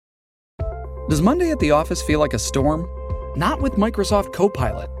Does Monday at the office feel like a storm? Not with Microsoft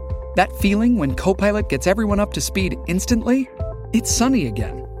Copilot. That feeling when Copilot gets everyone up to speed instantly? It's sunny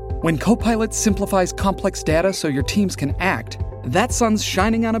again. When Copilot simplifies complex data so your teams can act, that sun's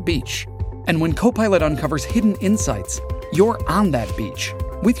shining on a beach. And when Copilot uncovers hidden insights, you're on that beach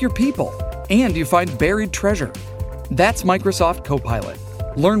with your people, and you find buried treasure. That's Microsoft Copilot.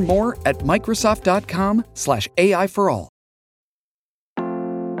 Learn more at Microsoft.com/AI for all.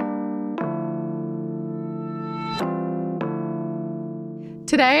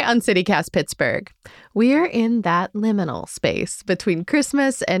 Today on CityCast Pittsburgh, we're in that liminal space between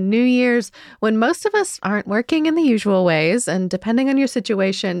Christmas and New Year's when most of us aren't working in the usual ways, and depending on your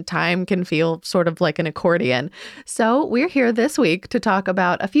situation, time can feel sort of like an accordion. So we're here this week to talk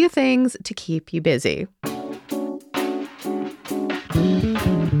about a few things to keep you busy.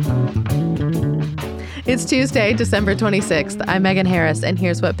 It's Tuesday, December 26th. I'm Megan Harris, and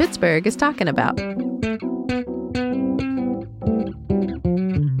here's what Pittsburgh is talking about.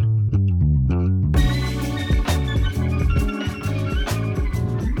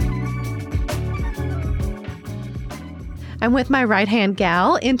 I'm with my right-hand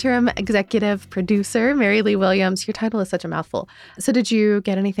gal, interim executive producer, Mary Lee Williams. Your title is such a mouthful. So did you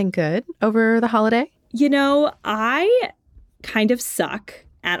get anything good over the holiday? You know, I kind of suck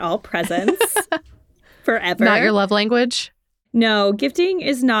at all presents forever. Not your love language? No, gifting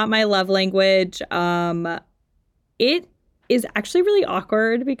is not my love language. It is actually really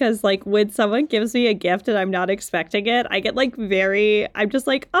awkward because, like, when someone gives me a gift and I'm not expecting it, I get I'm just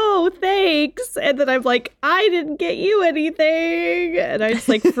like, oh, thanks. And then I'm like, I didn't get you anything. And I just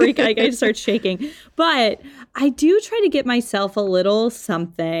freak. I just start shaking. But I do try to get myself a little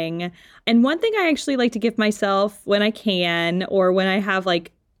something. And one thing I actually like to give myself when I can, or when I have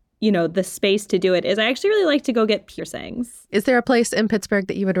the space to do it, is I actually really like to go get piercings. Is there a place in Pittsburgh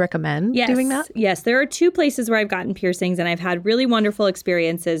that you would recommend doing that? Yes, there are two places where I've gotten piercings and I've had really wonderful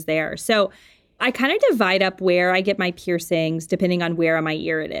experiences there. So I kind of divide up where I get my piercings depending on where on my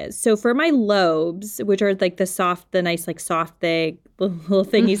ear it is. So for my lobes, which are like the nice soft thing, little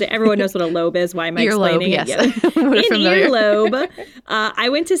thingies. Everyone knows what a lobe is. Why am I explaining it? Yes. In earlobe, I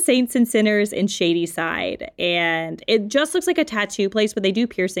went to Saints and Sinners in Shadyside, and it just looks like a tattoo place, but they do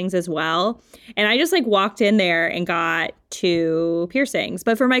piercings as well. And I just walked in there and got 2 piercings.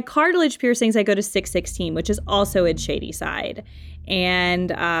 But for my cartilage piercings, I go to 616, which is also in Shadyside. And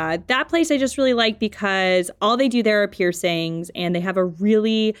that place I just really like because all they do there are piercings, and they have a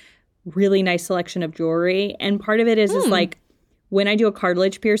really, really nice selection of jewelry. And part of it is when I do a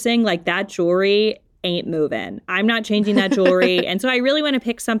cartilage piercing, that jewelry ain't moving. I'm not changing that jewelry. And so I really want to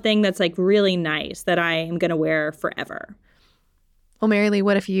pick something that's really nice that I am going to wear forever. Well, Mary Lee,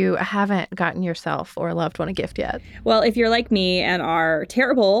 what if you haven't gotten yourself or a loved one a gift yet? Well, if you're like me and are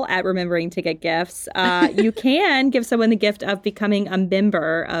terrible at remembering to get gifts, you can give someone the gift of becoming a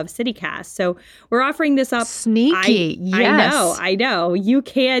member of CityCast. So we're offering this up. Sneaky, yes. I know. You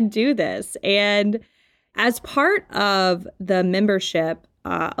can do this. And as part of the membership,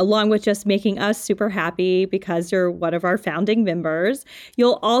 along with just making us super happy because you're one of our founding members,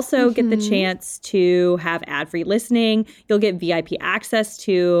 you'll also get the chance to have ad-free listening. You'll get VIP access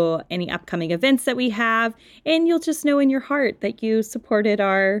to any upcoming events that we have. And you'll just know in your heart that you supported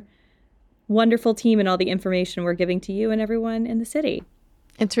our wonderful team and all the information we're giving to you and everyone in the city.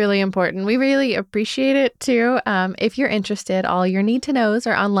 It's really important. We really appreciate it, too. If you're interested, all your need-to-knows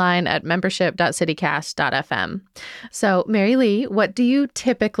are online at membership.citycast.fm. So, Mary Lee, what do you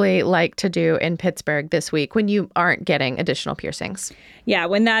typically like to do in Pittsburgh this week when you aren't getting additional piercings? Yeah,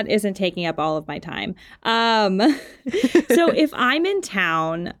 when that isn't taking up all of my time. So if I'm in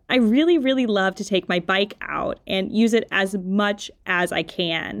town, I really, really love to take my bike out and use it as much as I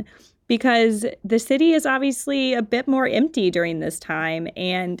can, because the city is obviously a bit more empty during this time.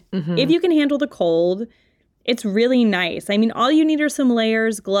 And if you can handle the cold, it's really nice. I mean, all you need are some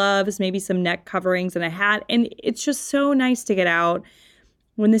layers, gloves, maybe some neck coverings and a hat. And it's just so nice to get out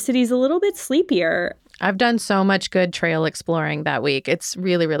when the city's a little bit sleepier. I've done so much good trail exploring that week. It's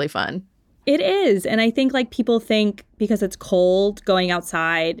really, really fun. It is. And I think people think because it's cold, going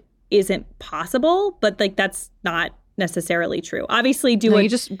outside isn't possible. But that's not necessarily true. Obviously, you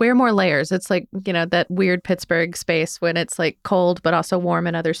just wear more layers. It's that weird Pittsburgh space when it's cold but also warm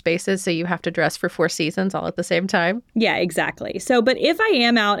in other spaces, so you have to dress for 4 seasons all at the same time. Yeah, exactly. So, but if I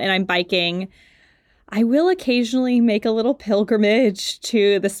am out and I'm biking, I will occasionally make a little pilgrimage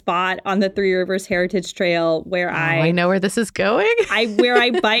to the spot on the Three Rivers Heritage Trail where I know where this is going. where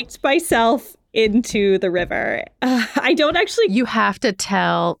I biked myself into the river. I don't actually... You have to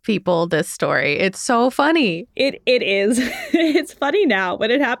tell people this story. It's so funny. It is. It's funny now.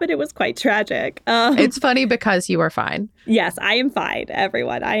 When it happened, it was quite tragic. It's funny because you were fine. Yes, I am fine,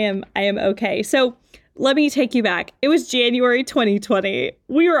 everyone. I am okay. So let me take you back. It was January 2020.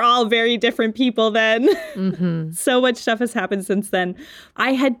 We were all very different people then. Mm-hmm. So much stuff has happened since then.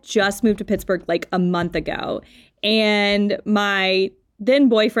 I had just moved to Pittsburgh like a month ago. And my then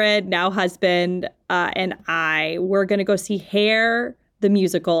boyfriend, now husband, and I were going to go see Hair, the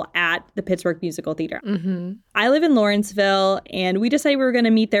musical, at the Pittsburgh Musical Theater. Mm-hmm. I live in Lawrenceville, and we decided we were going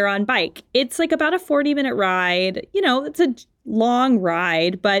to meet there on bike. It's like about a 40-minute ride. You know, it's a long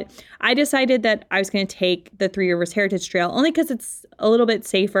ride, but I decided that I was going to take the Three Rivers Heritage Trail only because it's a little bit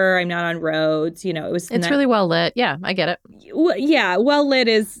safer. I'm not on roads. You know, it's really well lit. Yeah, I get it. Yeah, well lit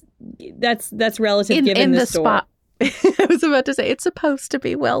is that's relative given the store. Spot. I was about to say, it's supposed to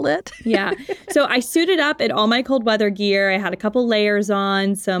be well lit. Yeah. So I suited up in all my cold weather gear. I had a couple layers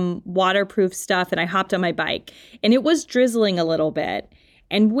on, some waterproof stuff, and I hopped on my bike. And it was drizzling a little bit.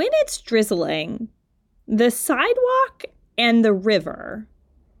 And when it's drizzling, the sidewalk and the river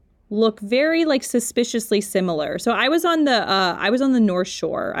look very like suspiciously similar. So I was on the North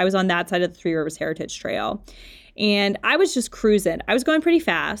Shore. I was on that side of the Three Rivers Heritage Trail. And I was just cruising. I was going pretty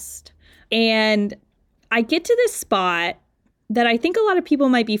fast. And I get to this spot that I think a lot of people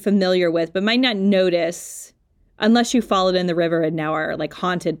might be familiar with, but might not notice unless you followed in the river and now are like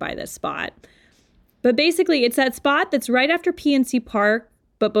haunted by this spot. But basically, it's that spot that's right after PNC Park,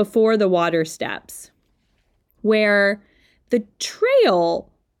 but before the water steps, where the trail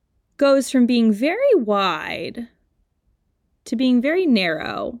goes from being very wide to being very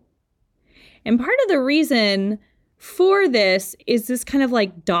narrow. And part of the reason for this is this kind of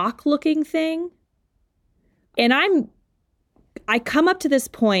like dock looking thing. And I come up to this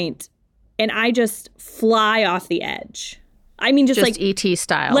point and I just fly off the edge. I mean, just like ET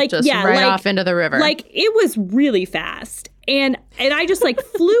style, like, just yeah, right like, off into the river. Like it was really fast. And I just like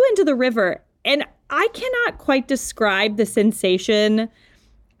flew into the river. And I cannot quite describe the sensation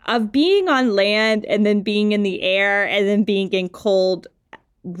of being on land and then being in the air and then being in cold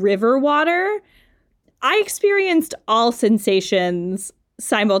river water. I experienced all sensations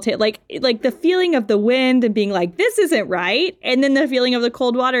simultaneously, like the feeling of the wind and being like, this isn't right. And then the feeling of the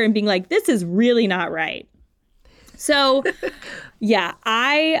cold water and being like, this is really not right. So, yeah,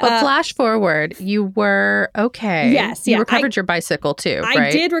 But flash forward, you were okay. Yes, you recovered your bicycle too, right?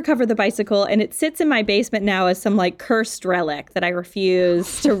 I did recover the bicycle, and it sits in my basement now as some like cursed relic that I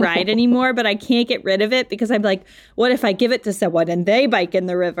refuse to ride anymore. But I can't get rid of it because I'm like, what if I give it to someone and they bike in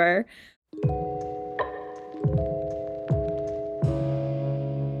the river?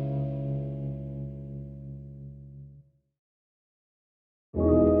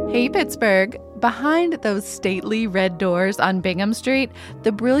 Hey, Pittsburgh. Behind those stately red doors on Bingham Street,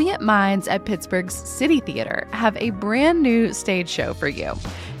 the brilliant minds at Pittsburgh's City Theater have a brand new stage show for you.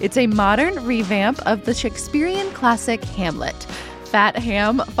 It's a modern revamp of the Shakespearean classic Hamlet. Fat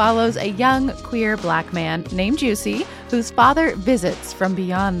Ham follows a young queer black man named Juicy, whose father visits from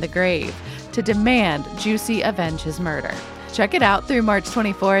beyond the grave to demand Juicy avenge his murder. Check it out through March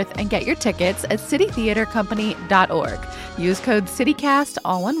 24th and get your tickets at citytheatercompany.org. Use code CityCast,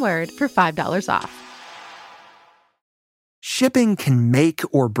 all one word, for $5 off. Shipping can make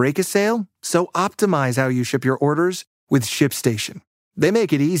or break a sale, so optimize how you ship your orders with ShipStation. They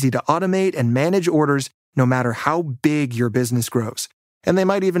make it easy to automate and manage orders no matter how big your business grows. And they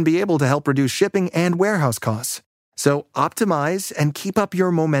might even be able to help reduce shipping and warehouse costs. So optimize and keep up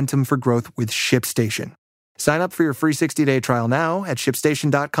your momentum for growth with ShipStation. Sign up for your free 60-day trial now at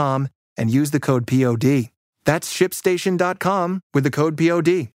ShipStation.com and use the code POD. That's ShipStation.com with the code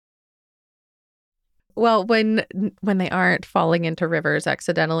POD. Well, when they aren't falling into rivers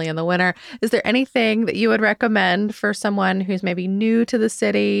accidentally in the winter, is there anything that you would recommend for someone who's maybe new to the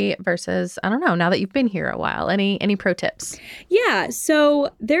city versus, I don't know, now that you've been here a while? Any pro tips? Yeah, so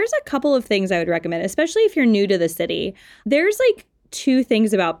there's a couple of things I would recommend, especially if you're new to the city. There's like two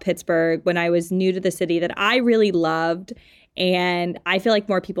things about Pittsburgh when I was new to the city that I really loved and I feel like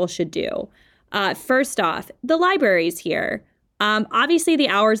more people should do. First off, the libraries here. Obviously, the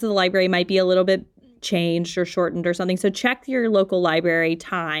hours of the library might be a little bit changed or shortened or something. So check your local library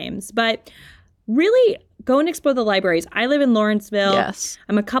times. But really go and explore the libraries. I live in Lawrenceville. Yes.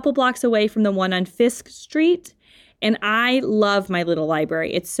 I'm a couple blocks away from the one on Fisk Street. And I love my little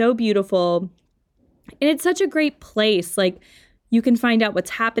library. It's so beautiful. And it's such a great place. Like, you can find out what's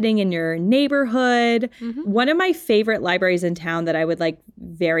happening in your neighborhood. Mm-hmm. One of my favorite libraries in town that I would like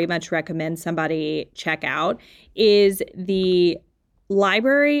very much recommend somebody check out is the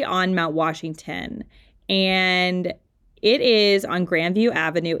library on Mount Washington, and it is on Grandview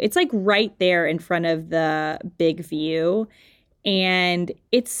Avenue. It's like right there in front of the big view. And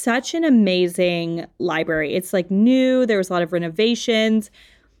it's such an amazing library. It's like new. There was a lot of renovations.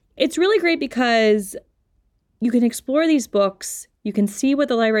 It's really great because you can explore these books. You can see what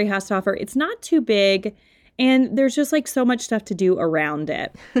the library has to offer. It's not too big. And there's just like so much stuff to do around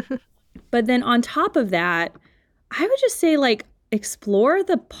it. But then on top of that, I would just say like explore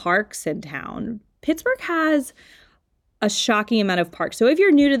the parks in town. Pittsburgh has a shocking amount of parks. So if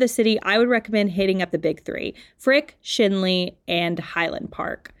you're new to the city, I would recommend hitting up the big three: Frick, Schenley, and Highland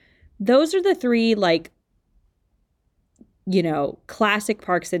Park. Those are the three, like, you know, classic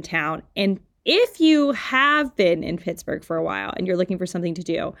parks in town. And if you have been in Pittsburgh for a while and you're looking for something to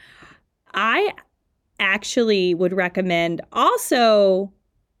do, I actually would recommend also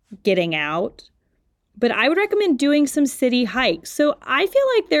getting out, but I would recommend doing some city hikes. So I feel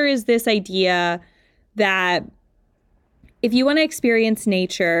like there is this idea that if you want to experience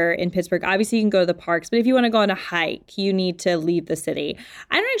nature in Pittsburgh, obviously you can go to the parks, but if you want to go on a hike, you need to leave the city.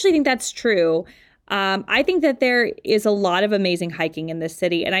 I don't actually think that's true. I think that there is a lot of amazing hiking in this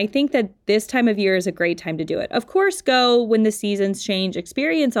city, and I think that this time of year is a great time to do it. Of course, go when the seasons change,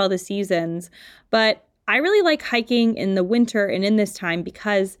 experience all the seasons, but I really like hiking in the winter and in this time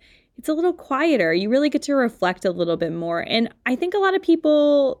because it's a little quieter. You really get to reflect a little bit more. And I think a lot of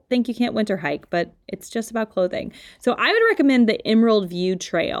people think you can't winter hike, but it's just about clothing. So I would recommend the Emerald View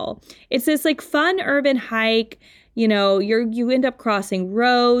Trail. It's this like fun urban hike. You know, you end up crossing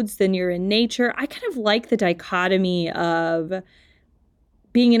roads, then you're in nature. I kind of like the dichotomy of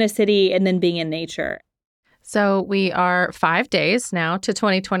being in a city and then being in nature. So we are 5 days now to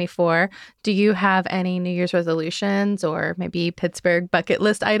 2024. Do you have any New Year's resolutions or maybe Pittsburgh bucket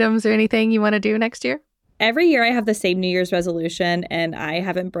list items or anything you want to do next year? Every year I have the same New Year's resolution, and I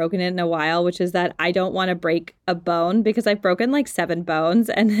haven't broken it in a while, which is that I don't want to break a bone because I've broken like 7 bones.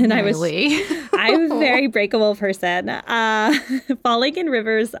 And then I'm a very breakable person. Falling in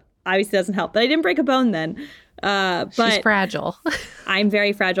rivers obviously doesn't help, but I didn't break a bone then. But she's fragile. I'm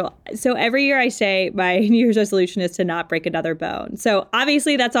very fragile. So every year I say my New Year's resolution is to not break another bone. So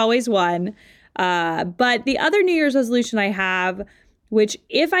obviously that's always one. But the other New Year's resolution I have, which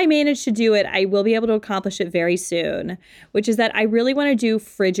if I manage to do it, I will be able to accomplish it very soon, which is that I really want to do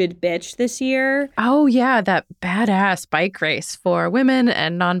Frigid Bitch this year. Oh, yeah. That badass bike race for women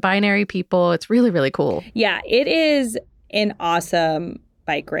and non-binary people. It's really, really cool. Yeah, it is an awesome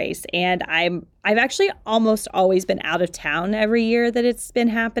bike race. And I've actually almost always been out of town every year that it's been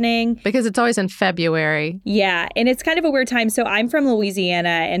happening. Because it's always in February. Yeah, and it's kind of a weird time. So I'm from Louisiana,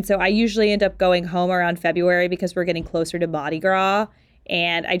 and so I usually end up going home around February because we're getting closer to Mardi Gras,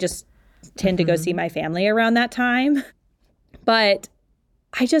 and I just tend to go see my family around that time. But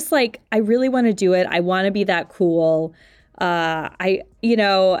I really want to do it. I want to be that cool.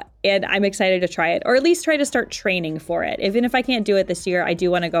 And I'm excited to try it, or at least try to start training for it. Even if I can't do it this year, I do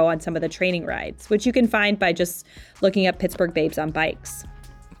want to go on some of the training rides, which you can find by just looking up Pittsburgh Babes on Bikes.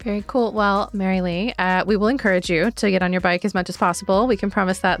 Very cool. Well, Mary Lee, we will encourage you to get on your bike as much as possible. We can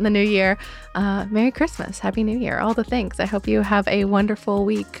promise that in the new year. Merry Christmas. Happy New Year. All the things. I hope you have a wonderful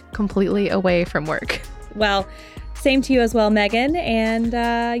week completely away from work. Well, same to you as well, Megan. And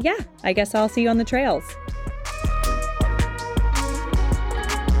I guess I'll see you on the trails.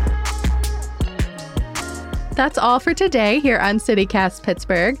 That's all for today here on CityCast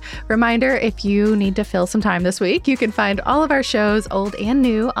Pittsburgh. Reminder, if you need to fill some time this week, you can find all of our shows, old and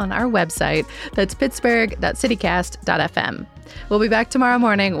new, on our website. That's pittsburgh.citycast.fm. We'll be back tomorrow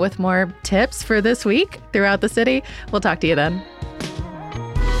morning with more tips for this week throughout the city. We'll talk to you then.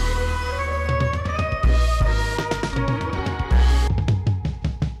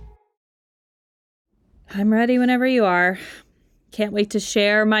 I'm ready whenever you are. Can't wait to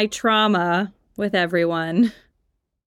share my trauma with everyone.